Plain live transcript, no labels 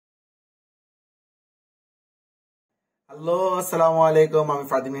Hello আসসালামু আলাইকুম আমি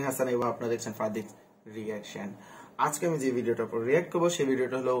ফারদিন হাসান এবং আপনারা দেখছেন ফারদিন রিঅ্যাকশন। আজকে আমি যে ভিডিওটার উপর রিঅ্যাক্ট করব সেই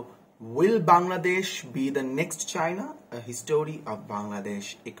ভিডিওটা হলো will Bangladesh B the next China, a history of Bangladesh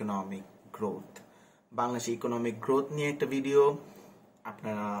economic growth. Bangladesh economic growth নিয়ে একটা ভিডিও।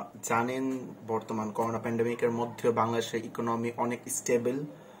 আপনারা জানেন বর্তমান করোনা প্যান্ডেমিকের মধ্যেও বাংলাদেশের ইকোনমি অনেক স্টেবল।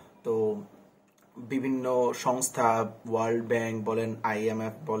 তো বিভিন্ন সংস্থা ওয়ার্ল্ড ব্যাংক বলেন,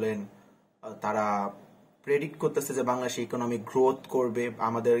 আইএমএফ বলেন, তারা প্রেডিক্ট করতেছে যে বাংলাদেশ ইকোনমি গ্রোথ করবে,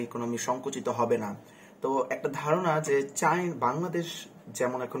 আমাদের ইকোনমি সংকুচিত হবে না। তো একটা ধারণা যে বাংলাদেশ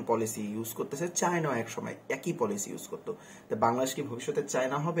যেমন এখন পলিসি ইউজ করতেছে, চায়নাও এক সময় একই পলিসি ইউজ করতো। তো বাংলাদেশ কি ভবিষ্যতে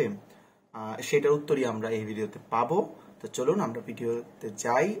চায়না হবে? সেটার উত্তরই আমরা এই ভিডিওতে পাবো। তো চলুন আমরা ভিডিওতে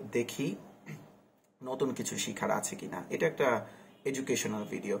যাই, দেখি নতুন কিছু শিখার আছে কিনা। এটা একটা এডুকেশনাল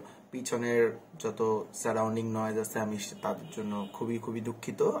ভিডিও। পিছনের যত সারাউন্ডিং নয়েজ আছে আমি তাদের জন্য খুবই খুবই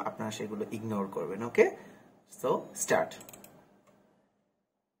দুঃখিত, আপনারা সেগুলো ইগনোর করবেন। ওকে, so start.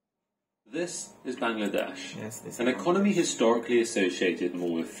 This is Bangladesh, Yes, this an is economy historically associated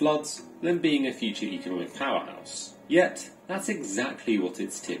more with floods than being a future economic powerhouse. Yet, that's exactly what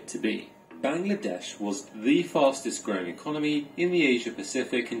it's tipped to be. Bangladesh was the fastest growing economy in the Asia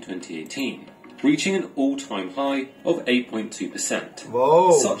Pacific in 2018, reaching an all-time high of 8.2%.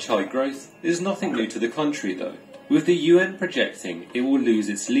 Whoa. Such high growth is nothing new to the country though, with the UN projecting it will lose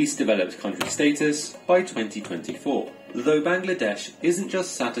its least developed country status by 2024. Though Bangladesh isn't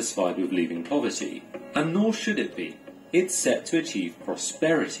just satisfied with leaving poverty, and nor should it be, it's set to achieve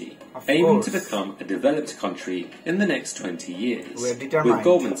prosperity, aiming to become a developed country in the next 20 years, with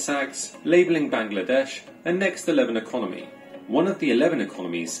Goldman Sachs labelling Bangladesh a next 11 economy, one of the 11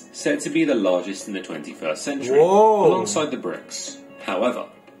 economies set to be the largest in the 21st century, alongside the BRICS. However,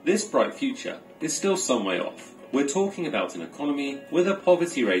 this bright future is still some way off. We're talking about an economy with a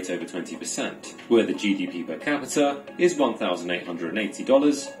poverty rate over 20%, where the GDP per capita is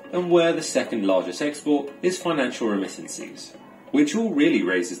 $1,880, and where the second largest export is financial remittances. Which all really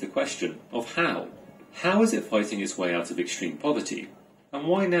raises the question of how. How is it fighting its way out of extreme poverty? And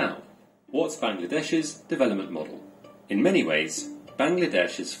why now? What's Bangladesh's development model? In many ways,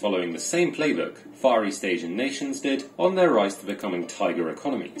 Bangladesh is following the same playbook Far East Asian nations did on their rise to becoming tiger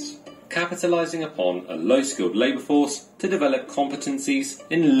economies, capitalizing upon a low-skilled labor force to develop competencies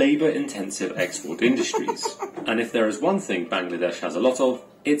in labor-intensive export industries. And if there is one thing Bangladesh has a lot of,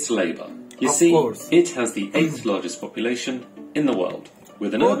 it's labor. You see, it has the 8th largest population in the world,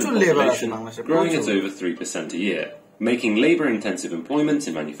 with an urban population growing at over 3% a year, making labor-intensive employment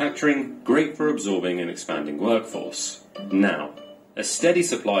in manufacturing great for absorbing an expanding workforce. Now, a steady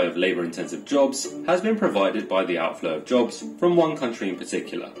supply of labor-intensive jobs has been provided by the outflow of jobs from one country in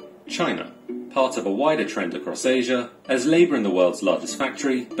particular, China, part of a wider trend across Asia as labour in the world's largest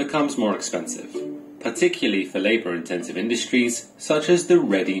factory becomes more expensive, particularly for labour-intensive industries such as the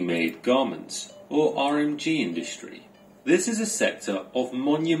ready-made garments, or RMG industry. This is a sector of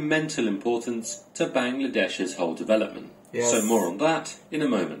monumental importance to Bangladesh's whole development. Yes. So more on that in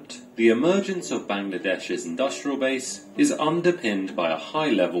a moment. The emergence of Bangladesh's industrial base is underpinned by a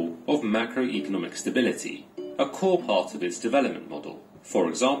high level of macroeconomic stability, a core part of its development model. For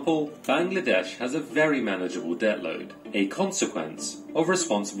example, Bangladesh has a very manageable debt load, a consequence of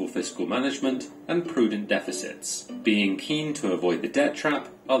responsible fiscal management and prudent deficits, being keen to avoid the debt trap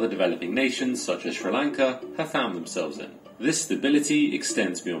other developing nations such as Sri Lanka have found themselves in. This stability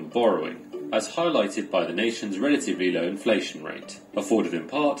extends beyond borrowing, as highlighted by the nation's relatively low inflation rate, afforded in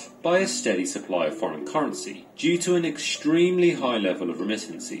part by a steady supply of foreign currency due to an extremely high level of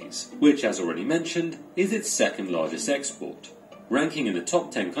remittances, which, as already mentioned, is its second largest export, ranking in the top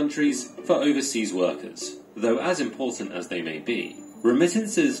 10 countries for overseas workers. Though as important as they may be,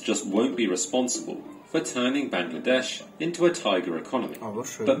 remittances just won't be responsible for turning Bangladesh into a tiger economy.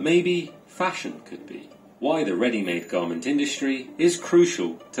 But maybe fashion could be. Why the ready-made garment industry is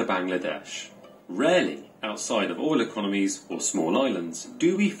crucial to Bangladesh. Rarely, outside of oil economies or small islands, do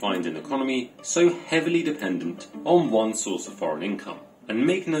we find an economy so heavily dependent on one source of foreign income. And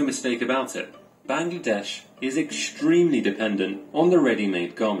make no mistake about it, Bangladesh is extremely dependent on the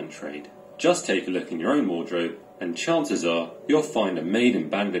ready-made garment trade. Just take a look in your own wardrobe and chances are you'll find a Made in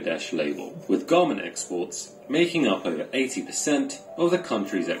Bangladesh label, with garment exports making up over 80% of the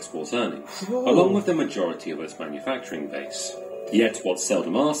country's export earnings, along with the majority of its manufacturing base. Yet what's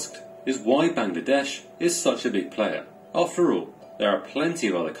seldom asked is why Bangladesh is such a big player. After all, there are plenty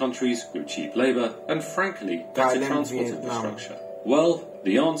of other countries with cheap labour and frankly better transport infrastructure. Well,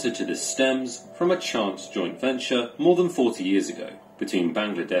 the answer to this stems from a chance joint venture more than 40 years ago between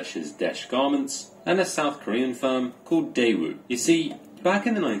Bangladesh's Desh Garments and a South Korean firm called Daewoo. You see, Back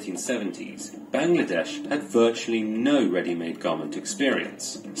in the 1970s, Bangladesh had virtually no ready-made garment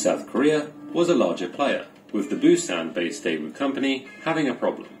experience. South Korea was a larger player, with the Busan-based Daewoo company having a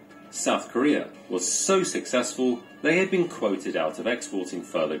problem. South Korea was so successful they had been quoted out of exporting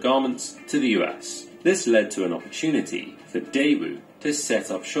further garments to the US. This led to an opportunity for Daewoo to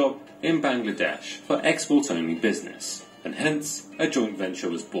set up shop in Bangladesh for export-only business, and hence a joint venture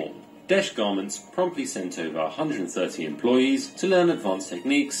was born. Desh Garments promptly sent over 130 employees to learn advanced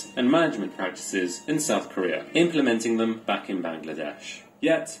techniques and management practices in South Korea, implementing them back in Bangladesh.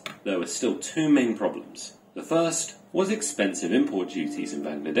 Yet, there were still two main problems. The first was expensive import duties in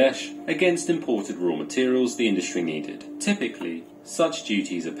Bangladesh against imported raw materials the industry needed. Typically, such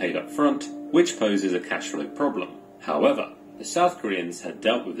duties are paid up front, which poses a cash flow problem. However, the South Koreans had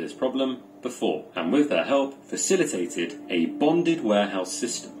dealt with this problem before, and with their help facilitated a bonded warehouse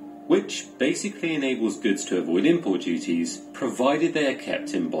system, which basically enables goods to avoid import duties provided they are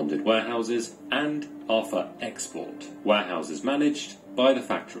kept in bonded warehouses and are for export, warehouses managed by the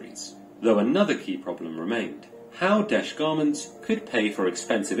factories. Though another key problem remained: how Desh Garments could pay for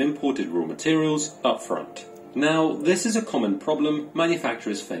expensive imported raw materials up front. Now, this is a common problem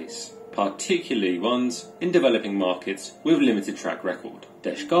manufacturers face, particularly ones in developing markets with limited track record.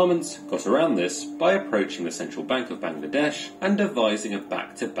 Desh Garments got around this by approaching the Central Bank of Bangladesh and devising a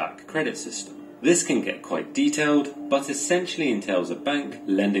back-to-back credit system. This can get quite detailed, but essentially entails a bank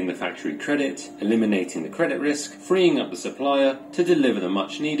lending the factory credit, eliminating the credit risk, freeing up the supplier to deliver the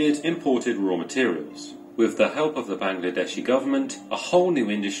much-needed imported raw materials. With the help of the Bangladeshi government, a whole new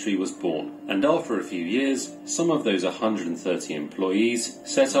industry was born, and after a few years, some of those 130 employees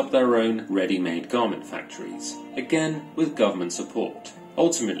set up their own ready-made garment factories, again with government support,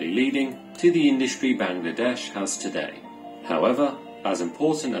 ultimately leading to the industry Bangladesh has today. However, as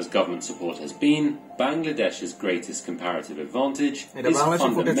important as government support has been, Bangladesh's greatest comparative advantage is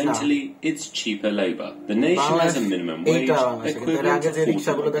fundamentally its cheaper labour. The nation has a minimum wage equivalent to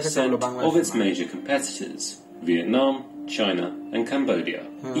 40% of its major competitors, Vietnam, China and Cambodia.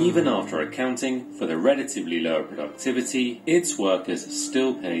 Even after accounting for the relatively lower productivity, its workers are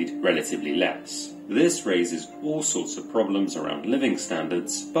still paid relatively less. This raises all sorts of problems around living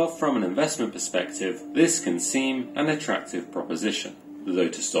standards, but from an investment perspective, this can seem an attractive proposition. Though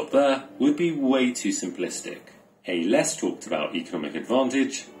to stop there would be way too simplistic. A less talked about economic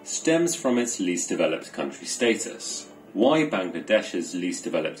advantage stems from its least developed country status. Why Bangladesh's least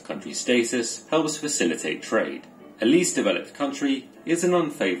developed country status helps facilitate trade. A least developed country is an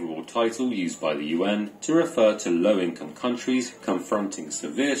unfavourable title used by the UN to refer to low-income countries confronting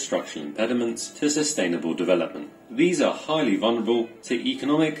severe structural impediments to sustainable development. These are highly vulnerable to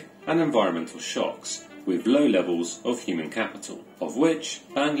economic and environmental shocks, with low levels of human capital, of which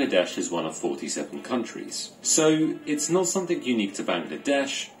Bangladesh is one of 47 countries. So it's not something unique to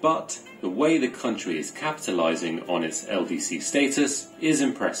Bangladesh, but the way the country is capitalising on its LDC status is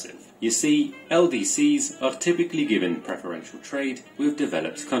impressive. You see, LDCs are typically given preferential trade with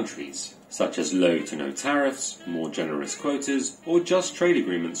developed countries, such as low to no tariffs, more generous quotas, or just trade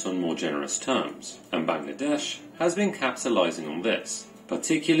agreements on more generous terms. And Bangladesh has been capitalising on this,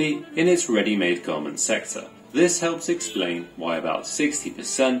 particularly in its ready-made garment sector. This helps explain why about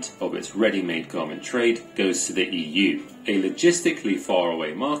 60% of its ready-made garment trade goes to the EU, a logistically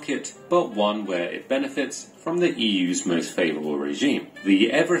faraway market, but one where it benefits from the EU's most favourable regime,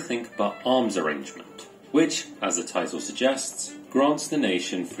 the Everything But Arms Arrangement, which, as the title suggests, grants the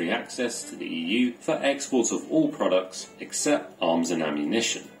nation free access to the EU for exports of all products except arms and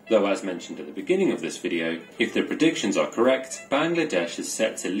ammunition. Though, as mentioned at the beginning of this video, if the predictions are correct, Bangladesh is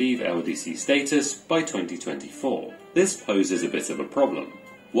set to leave LDC status by 2024. This poses a bit of a problem.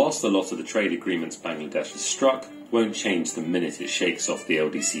 Whilst a lot of the trade agreements Bangladesh has struck won't change the minute it shakes off the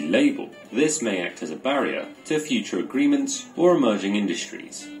LDC label, this may act as a barrier to future agreements or emerging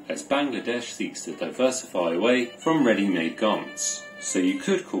industries, as Bangladesh seeks to diversify away from ready-made garments. So you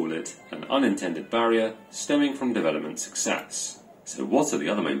could call it an unintended barrier stemming from development success. So what are the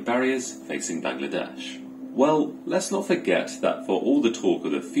other main barriers facing Bangladesh? Well, let's not forget that for all the talk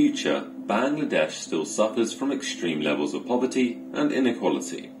of the future, Bangladesh still suffers from extreme levels of poverty and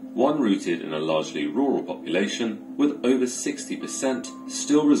inequality, one rooted in a largely rural population, with over 60%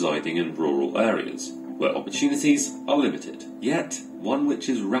 still residing in rural areas, where opportunities are limited, yet one which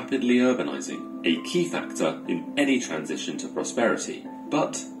is rapidly urbanizing, a key factor in any transition to prosperity.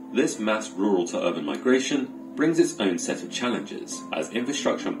 But this mass rural to urban migration brings its own set of challenges, as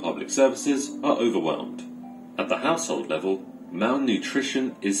infrastructure and public services are overwhelmed. At the household level,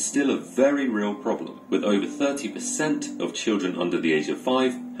 malnutrition is still a very real problem, with over 30% of children under the age of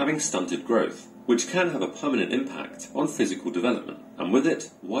 5 having stunted growth, which can have a permanent impact on physical development. and with it,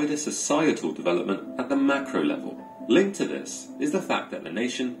 wider societal development at the macro level. Linked to this is the fact that the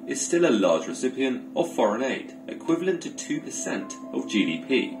nation is still a large recipient of foreign aid, equivalent to 2% of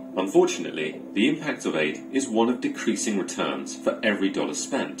GDP. Unfortunately, the impact of aid is one of decreasing returns for every dollar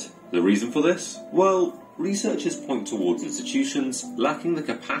spent. The reason for this? Well, researchers point towards institutions lacking the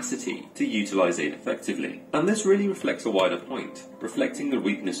capacity to utilize aid effectively. And this really reflects a wider point, reflecting the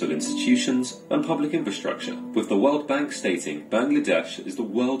weakness of institutions and public infrastructure, with the World Bank stating Bangladesh is the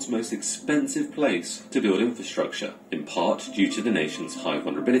world's most expensive place to build infrastructure, in part due to the nation's high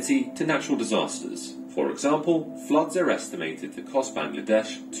vulnerability to natural disasters. For example, floods are estimated to cost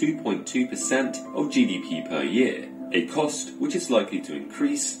Bangladesh 2.2% of GDP per year, a cost which is likely to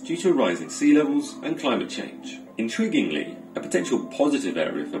increase due to rising sea levels and climate change. Intriguingly, a potential positive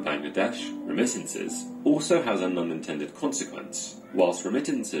area for Bangladesh, remittances, also has an unintended consequence. Whilst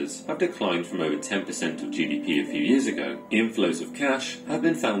remittances have declined from over 10% of GDP a few years ago, inflows of cash have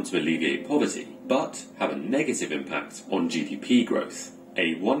been found to alleviate poverty, but have a negative impact on GDP growth.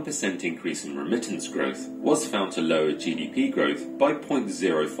 A 1% increase in remittance growth was found to lower GDP growth by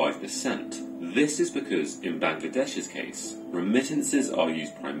 0.05%. This is because, in Bangladesh's case, remittances are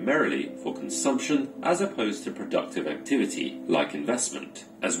used primarily for consumption as opposed to productive activity like investment,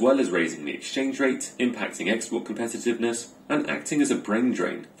 as well as raising the exchange rate, impacting export competitiveness, and acting as a brain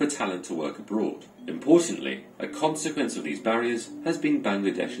drain for talent to work abroad. Importantly, a consequence of these barriers has been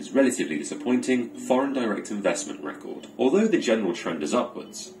Bangladesh's relatively disappointing foreign direct investment record. Although the general trend is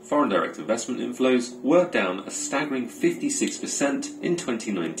upwards, foreign direct investment inflows were down a staggering 56% in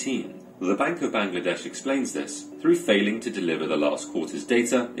 2019. The Bank of Bangladesh explains this through failing to deliver the last quarter's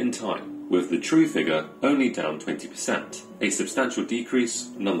data in time, with the true figure only down 20%, a substantial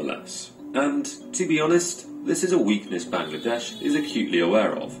decrease nonetheless. And, to be honest, this is a weakness Bangladesh is acutely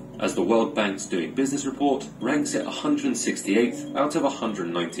aware of, as the World Bank's Doing Business report ranks it 168th out of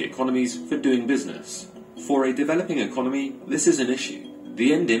 190 economies for doing business. For a developing economy, this is an issue.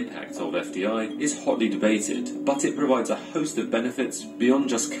 The end impact of FDI is hotly debated, but it provides a host of benefits beyond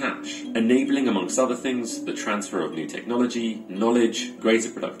just cash, enabling amongst other things the transfer of new technology, knowledge, greater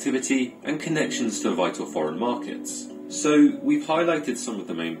productivity, and connections to vital foreign markets. So, we've highlighted some of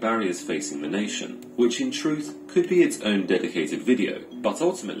the main barriers facing the nation, which in truth could be its own dedicated video. But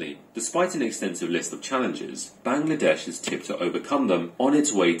ultimately, despite an extensive list of challenges, Bangladesh is tipped to overcome them on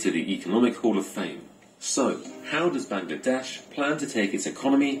its way to the Economic Hall of Fame. So, how does Bangladesh plan to take its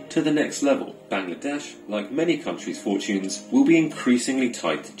economy to the next level? Bangladesh, like many countries' fortunes, will be increasingly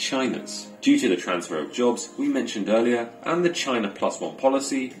tied to China's. Due to the transfer of jobs we mentioned earlier and the China Plus One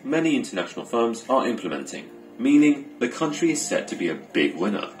policy many international firms are implementing, meaning the country is set to be a big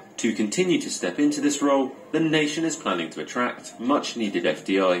winner. To continue to step into this role, the nation is planning to attract much-needed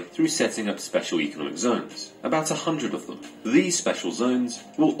FDI through setting up special economic zones, about 100 of them. These special zones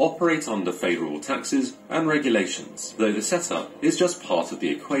will operate under favourable taxes and regulations, though the setup is just part of the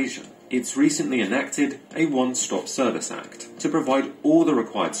equation. It's recently enacted a One-Stop Service Act to provide all the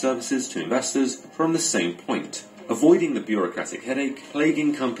required services to investors from the same point, avoiding the bureaucratic headache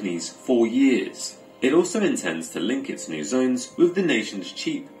plaguing companies for years. It also intends to link its new zones with the nation's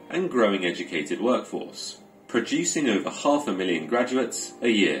cheap and growing educated workforce, producing over 500,000 graduates a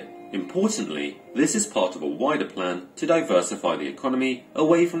year. Importantly, this is part of a wider plan to diversify the economy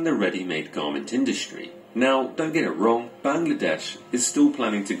away from the ready-made garment industry. Now, don't get it wrong, Bangladesh is still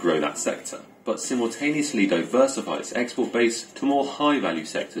planning to grow that sector, but simultaneously diversify its export base to more high-value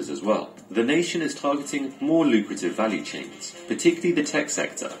sectors as well. The nation is targeting more lucrative value chains, particularly the tech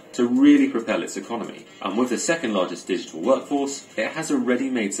sector, to really propel its economy. And with the second largest digital workforce, it has a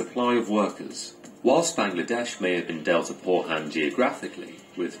ready-made supply of workers. Whilst Bangladesh may have been dealt a poor hand geographically,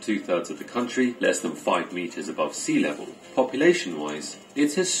 with 2/3 of the country less than 5 meters above sea level, population-wise,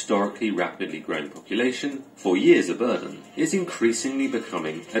 its historically rapidly growing population, for years a burden, is increasingly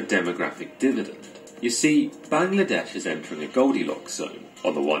becoming a demographic dividend. You see, Bangladesh is entering a Goldilocks zone.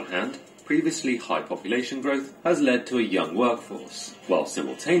 On the one hand, previously high population growth has led to a young workforce, while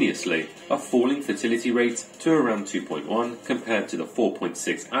simultaneously a falling fertility rate to around 2.1 compared to the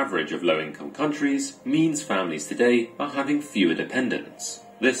 4.6 average of low-income countries means families today are having fewer dependents.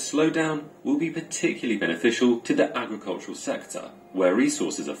 This slowdown will be particularly beneficial to the agricultural sector, where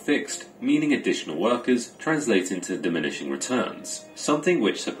resources are fixed, meaning additional workers translate into diminishing returns, something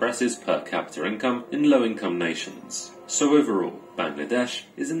which suppresses per capita income in low-income nations. So overall, Bangladesh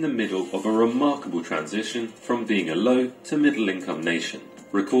is in the middle of a remarkable transition from being a low to middle-income nation.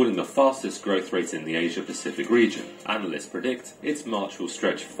 recording the fastest growth rate in the Asia-Pacific region. Analysts predict its march will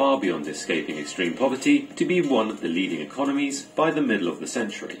stretch far beyond escaping extreme poverty to be one of the leading economies by the middle of the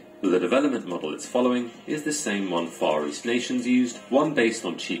century. The development model it's following is the same one Far East nations used, one based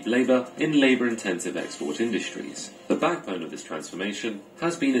on cheap labour in labour-intensive export industries. The backbone of this transformation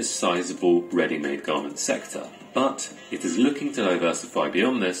has been its sizable ready-made garment sector, but it is looking to diversify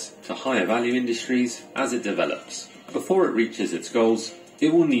beyond this to higher value industries as it develops. Before it reaches its goals,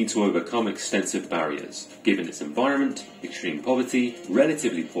 it will need to overcome extensive barriers, given its environment, extreme poverty,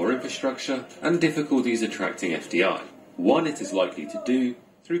 relatively poor infrastructure, and difficulties attracting FDI. One it is likely to do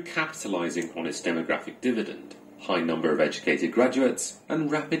through capitalising on its demographic dividend, high number of educated graduates,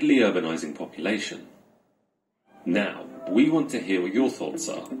 and rapidly urbanising population. Now, we want to hear what your thoughts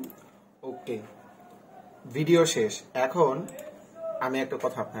are. Okay. Video শেষ। এখন আমি একটা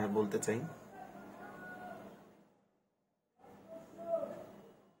কথা আপনারা বলতে চাই।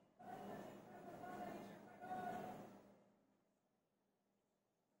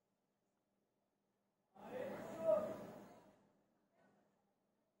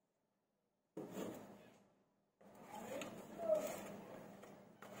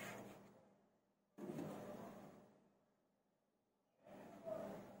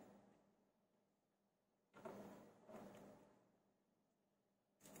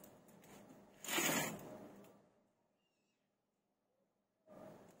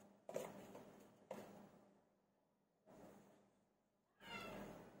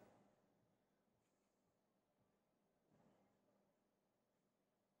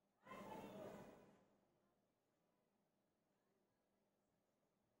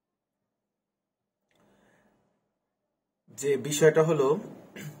 যে বিষয়টা হলো,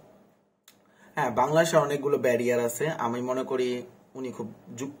 হ্যাঁ, বাংলাদেশে অনেকগুলো ব্যারিয়ার আছে। আমি মনে করি উনি খুব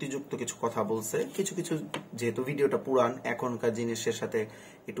যুক্তিযুক্ত কিছু কথা বলছে। কিছু কিছু যেহেতু ভিডিওটা পুরান, এখনকার জিনিসের সাথে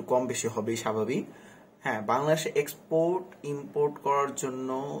একটু কম বেশি হবেই স্বাভাবিক। হ্যাঁ, বাংলাদেশে এক্সপোর্ট ইম্পোর্ট করার জন্য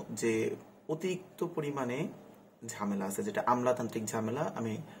যে অতিরিক্ত পরিমাণে ঝামেলা আছে, যেটা আমলাতান্ত্রিক ঝামেলা,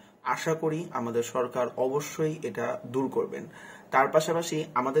 আমি আশা করি আমাদের সরকার অবশ্যই এটা দূর করবেন। তার পাশাপাশি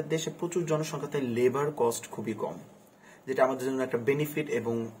আমাদের দেশে প্রচুর জনসংখ্যাতে লেবার কস্ট খুবই কম, যেটা আমাদের জন্য একটা বেনিফিট।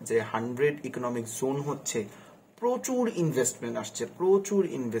 এবং যে 100 ইকোনমিক জোন হচ্ছে, প্রচুর ইনভেস্টমেন্ট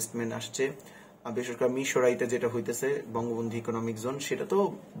আসছে। বিশেষ করে মিশরাইতে যেটা হইতেছে বঙ্গবন্ধু ইকোনমিক জোন, সেটা তো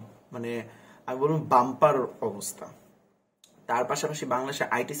মানে আমি বলবো বাম্পার অবস্থা। তার পাশাপাশি বাংলাদেশে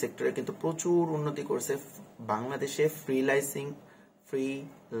আইটি সেক্টরে কিন্তু প্রচুর উন্নতি করছে। বাংলাদেশে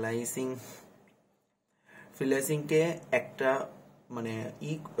ফ্রিল্যান্সিংকে একটা মানে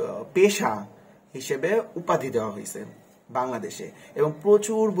পেশা হিসেবে উপাধি দেওয়া হয়েছে বাংলাদেশে, এবং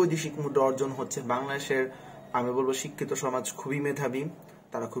প্রচুর বৈদেশিক মুদ্রা অর্জন হচ্ছে। বাংলাদেশের আমি বলবো শিক্ষিত সমাজ খুবই মেধাবী,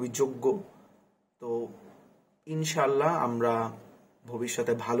 তারা খুবই যোগ্য। তো ইনশাল্লাহ আমরা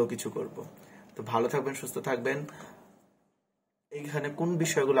ভবিষ্যতে ভালো কিছু করব। তো ভালো থাকবেন, সুস্থ থাকবেন। এইখানে কোন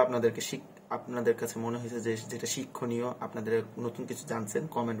বিষয়গুলো আপনাদের কাছে মনে হয়েছে যে যেটা শিক্ষণীয়, আপনাদের নতুন কিছু জানছেন,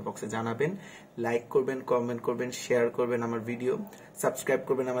 কমেন্ট বক্সে জানাবেন। লাইক করবেন, কমেন্ট করবেন, শেয়ার করবেন আমার ভিডিও, সাবস্ক্রাইব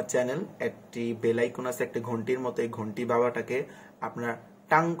করবেন আমার চ্যানেল। একটি বেল আইকন আছে একটা ঘন্টির মতো, এই ঘন্টি বাবাটাকে আপনারা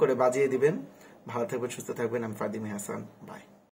টাং করে বাজিয়ে দিবেন। ভালো থাকবেন, সুস্থ থাকবেন। আমি ফারদিন হাসান, বাই।